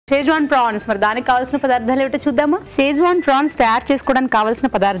Schezwan prawns మరి దానికి కావాల్సిన పదార్థాలు ఏమిటో చూద్దామా. షెజ్వాన్ ప్రాన్స్ తయారు చేసుకోవడానికి కావాల్సిన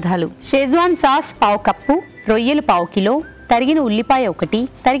పదార్థాలు: షెజ్వాన్ సాస్ పావు కప్పు, రొయ్యలు పావు కిలో, తరిగిన ఉల్లిపాయ 1,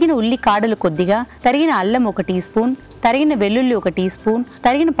 తరిగిన ఉల్లి కాడలు కొద్దిగా, తరిగిన అల్లం 1 టీ స్పూన్, తరిగిన వెల్లుల్లి 1 టీ స్పూన్,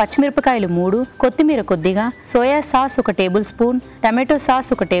 తరిగిన పచ్చిమిరపకాయలు 3, కొత్తిమీర కొద్దిగా, soya sauce 1 table spoon, tomato sauce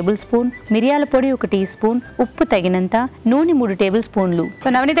 1 table spoon, మిరియాల పొడి 1 టీ స్పూన్, ఉప్పు తగినంత, నూనె 3 టేబుల్ స్పూన్లు. సో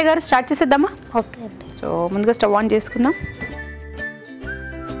నవనీత గారు స్టార్ట్ చేసేద్దామా? ఓకే అండి. సో ముందుగా స్టవ్ ఆన్ చేసుకుందాం.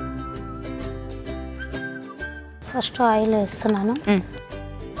 ఫస్ట్ ఆయిల్ వేస్తున్నాను.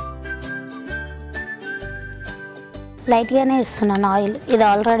 లైట్గానే వేస్తున్నాను ఆయిల్. ఇది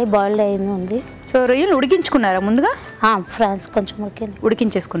ఆల్రెడీ బాయిల్డ్ అయింది ఉంది. సో రొయ్యలు ఉడికించుకున్నారా ముందుగా? ఫ్రాన్స్ కొంచెం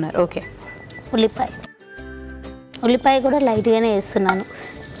ఉడికించేసుకున్నారు. ఓకే. ఉల్లిపాయ కూడా లైట్గానే వేస్తున్నాను.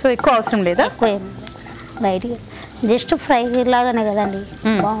 సో ఎక్కువ అవసరం లేదా? ఎక్కువ లైట్గా జస్ట్ ఫ్రై లాగానే కదండి,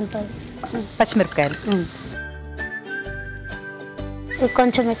 బాగుంటుంది. పచ్చిమిరపకాయలు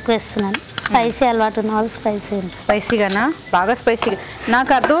కొంచెం ఎక్కువ వేస్తున్నాను. స్పైసీ అలవాటు ఉన్న వాళ్ళు స్పైసీగానా? బాగా స్పైసీగా.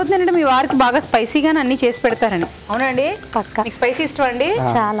 నాకు అర్థమవుతుంది అంటే మీ వారికి బాగా స్పైసీగానే అన్నీ చేసి పెడతారని. అవునండి? పక్క. మీకు స్పైసీ ఇష్టం అండి?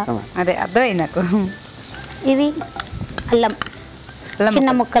 చాలా. అదే అర్థమైంది నాకు. ఇది అల్లం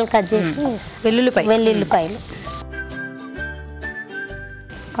చిన్న ముక్కలు కట్ చేసి, వెల్లుల్లిపాయలు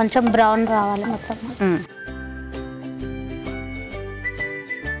కొంచెం బ్రౌన్ రావాలి మొత్తం.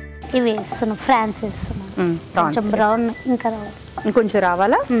 ఇవి వేస్తున్నాం, ఫ్రాన్స్ వేస్తున్నాం. కొంచెం బ్రౌన్ ఇంకా రావాలి, ఇంకొంచెం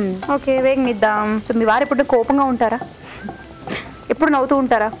రావాలా? ఓకే, వేగనిద్దాం. సో మీ వారు ఎప్పుడు కోపంగా ఉంటారా? ఎప్పుడు నవ్వుతూ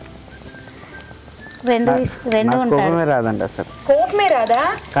ఉంటారా? రెండు కోపమే రాదండి అసలు. కోపమే రాదా?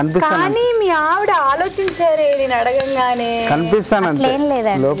 కానీ మీ ఆవిడ ఆలోచించారే నేను అడగంగానే. కనిపిస్తానంటే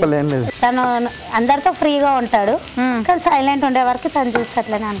లోపల ఏం లేదు. తను అందరితో ఫ్రీగా ఉంటాడు, కానీ సైలెంట్ ఉండే వరకు తను చూసి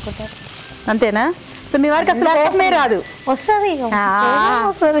అట్లనే అనుకుంటారు. అంతేనా? సో మీ వారికి అసలు కోపమే రాదు? వస్తుంది.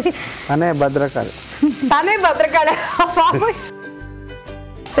 తనే భద్రకాళి.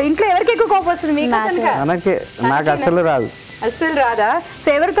 సో ఇంట్లో ఎవరికి ఎక్కువ కోపం వస్తుంది? మీకు? నాకు అసలు రాదు. అసలు రాదా? సో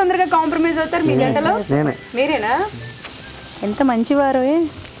ఎవరు తొందరగా కాంప్రమైజ్ అవుతారు మీ జంటలో? మీరేనా? ఎంత మంచివారు.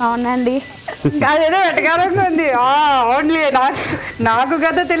 అవునండి. అదేదో వెటకారంగా ఉంది. ఓన్లీ నాకు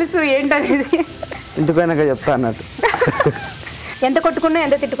కదా తెలుసు ఏంటనేది. ఇంటిపైన చెప్తా అన్నట్టు. ఎంత కొట్టుకున్నా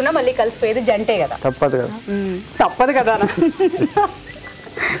ఎంత తిట్టుకున్నా మళ్ళీ కలిసిపోయేది జంటే కదా. తప్పదు కదా.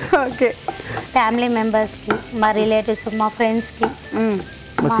 ఓకే. ఫ్యామిలీ మెంబర్స్కి, మా రిలేటివ్స్, మా ఫ్రెండ్స్కి,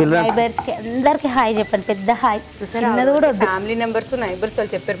 నైబర్స్కి అందరికి హాయ్ చెప్పండి. పెద్ద హాయ్. చిన్నది కూడా ఫ్యామిలీ మెంబర్స్ నైబర్స్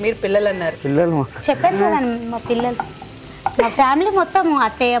వాళ్ళు చెప్పారు, మీరు పిల్లలు అన్నారు. చెప్పాను కదండి, మా పిల్లలు, మా ఫ్యామిలీ మొత్తం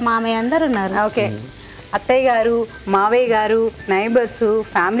అత్తయ్య మామయ్య అందరు ఉన్నారు. ఓకే. అత్తయ్య గారు, మావయ్య గారు, నైబర్స్,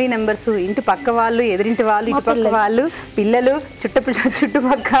 ఫ్యామిలీ మెంబర్స్, ఇంటి పక్క వాళ్ళు, ఎదురింటి వాళ్ళు, ఇటు పక్క వాళ్ళు, పిల్లలు,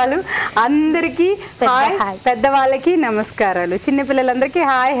 చుట్టుపక్కలు అందరికీ హాయ్, పెద్దవాళ్ళకి నమస్కారాలు, చిన్నపిల్లలందరికీ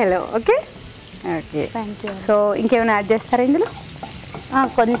hi, hello. Okay okay. So ఇంకేమైనా యాడ్ చేస్తారా ఇందులో?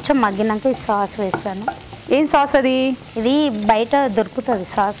 కొంచెం మగ్గినాక ఈ సాస్ వేస్తాను. ఏం సాస్ అది? ఇది బయట దొరుకుతుంది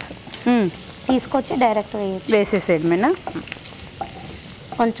సాస్, తీసుకొచ్చి డైరెక్ట్ వేసేసేయడమేనా?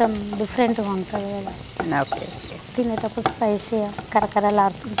 కొంచెం డిఫరెంట్గా ఉంటుంది కదా. ఓకే. తినేటప్పుడు స్పైసీగా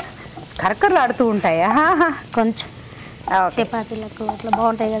కరకరలాడుతూ ఉంటాయా? కొంచెం చపాతీలకు అట్లా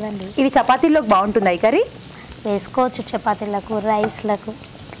బాగుంటాయి కదండి. ఇవి చపాతీలోకి బాగుంటుంది ఈ కర్రీ? వేసుకోవచ్చు, చపాతీలకు, రైస్లకు.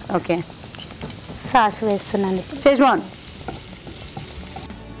 ఓకే. సాస్ వేస్తున్నాను. షెజ్వాన్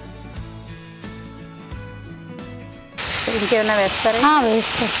ఇంకేమైనా వేస్తారా?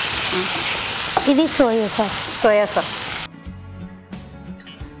 వేస్తా. ఇది సోయా సాస్.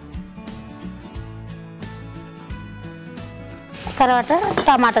 తర్వాత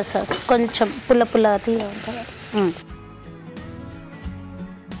టమాటా సాస్, కొంచెం పుల్ల తీయ ఉంటుంది.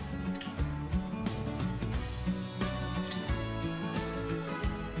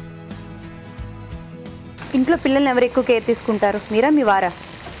 ఇంట్లో పిల్లల్ని ఎవరు ఎక్కువ కేర్ తీసుకుంటారు, మీరా మీ వారా?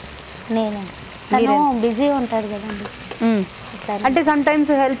 నేనే. బిజీ ఉంటారు కదండి. అంటే సమ్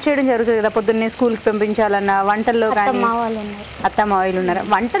టైమ్స్ హెల్ప్ చేయడం జరుగుతుంది కదా, పొద్దున్నే స్కూల్కి పంపించాలన్నా, వంటల్లో కానీ. అత్త మావయ్యలు ఉన్నారా?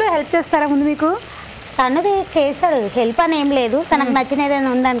 వంటలో హెల్ప్ చేస్తారా ముందు మీకు? తనది చేస్తాడు, హెల్ప్ అని ఏం లేదు. తనకు నచ్చిన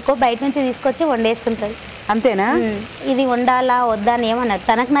ఏదైనా ఉందనుకో బయట నుంచి తీసుకొచ్చి వండేస్తుంటుంది. అంతేనా? ఇది వండాలా వద్దా అని ఏమన్నారు,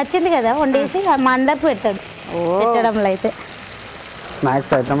 తనకు నచ్చింది కదా వండేసి మా అందరికి పెడతాడు. పెట్టడంలో అయితే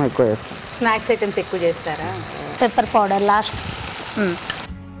స్నాక్స్ ఐటమ్ ఎక్కువ చేస్తాం. స్నాక్స్ ఐటమ్స్ ఎక్కువ చేస్తారా? Pepper powder last.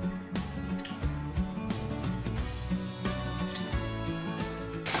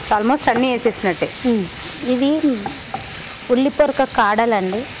 ఆల్మోస్ట్ అన్నీ వేసేసినట్టే. ఇది ఉల్లిపొరక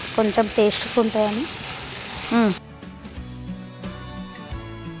కాడలండి, కొంచెం టేస్ట్గా ఉంటాయని.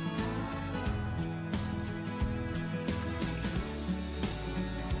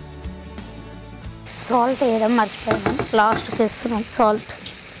 సాల్ట్ వేయడం మర్చిపోయాను, లాస్ట్కి వేస్తున్నాం సాల్ట్.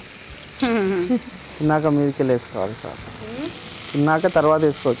 ఇందాక మీదకి వేసుకోవాలి సార్. తిన్నాక తర్వాత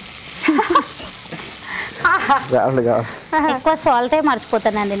వేసుకోవచ్చు. కావాలి కావాలి. ఎక్కువ సాల్టే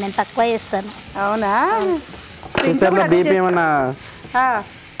మర్చిపోతానండి, నేను తక్కువ చేస్తాను. అవునా? ఫ్యూచర్లో బీపీ ఏమన్నా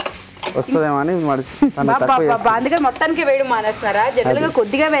వస్తుందేమో అని అందుకని మొత్తానికి వేయడం మానేస్తున్నారా? జనరల్ గా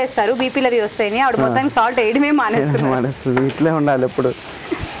కొద్దిగా వేస్తారు, బీపీలు అవి వస్తాయని. ఆవిడ మొత్తానికి సాల్ట్ వేయడమే మానేస్తుంది. ఇట్లే ఉండాలి ఎప్పుడు.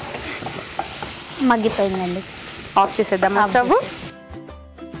 మగ్గిపోయిందండి, ఆఫ్ చేసేద్దాం స్టవ్.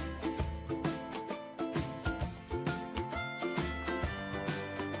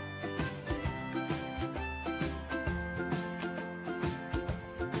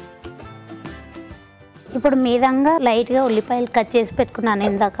 ఇప్పుడు మీదంగా లైట్గా ఉల్లిపాయలు కట్ చేసి పెట్టుకున్నాను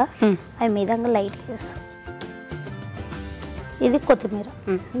ఇందాక, అవి మీదంగా లైట్గా వేస్తాను. ఇది కొత్తిమీర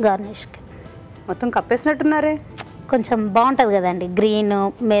గార్నిష్కి. మొత్తం కప్పేసినట్టున్నారే. కొంచెం బాగుంటుంది కదండి, గ్రీన్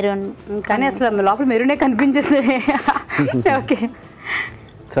మెరూన్. కానీ అసలు లోపల మెరూనే కనిపించింది. Okay,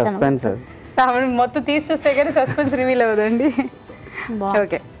 suspense. మొత్తం తీసి చూస్తే కానీ సస్పెన్స్ రివీల్ అవ్వదండి.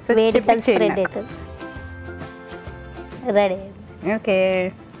 ఓకే, వేడి కలిసి స్ప్రెడ్ అవుతుంది. రెడీ. Okay,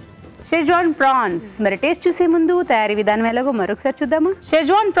 schezwan prawns. మరి టేస్ట్ చూసే ముందు తయారీ విధానం ఎలాగో మరొకసారి చూద్దామా?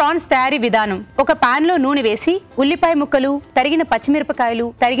 షెజ్వాన్ ప్రాన్స్ తయారీ విధానం: ఒక పాన్ లో నూనె వేసి ఉల్లిపాయ ముక్కలు, తరిగిన పచ్చిమిరపకాయలు,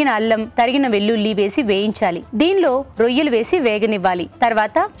 తరిగిన అల్లం, తరిగిన వెల్లుల్లి వేసి వేయించాలి. దీనిలో రొయ్యలు వేసి వేగనివ్వాలి.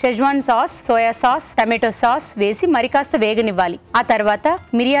 తర్వాత schezwan sauce, soya sauce, tomato sauce వేసి మరికాస్త వేగనివ్వాలి. ఆ తర్వాత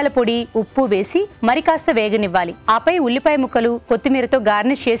మిరియాల పొడి, ఉప్పు వేసి మరికాస్త వేగనివ్వాలి. ఆపై ఉల్లిపాయ ముక్కలు, కొత్తిమీరతో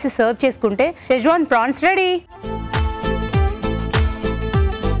గార్నిష్ చేసి సర్వ్ చేసుకుంటే షెజ్వాన్ ప్రాన్స్ రెడీ.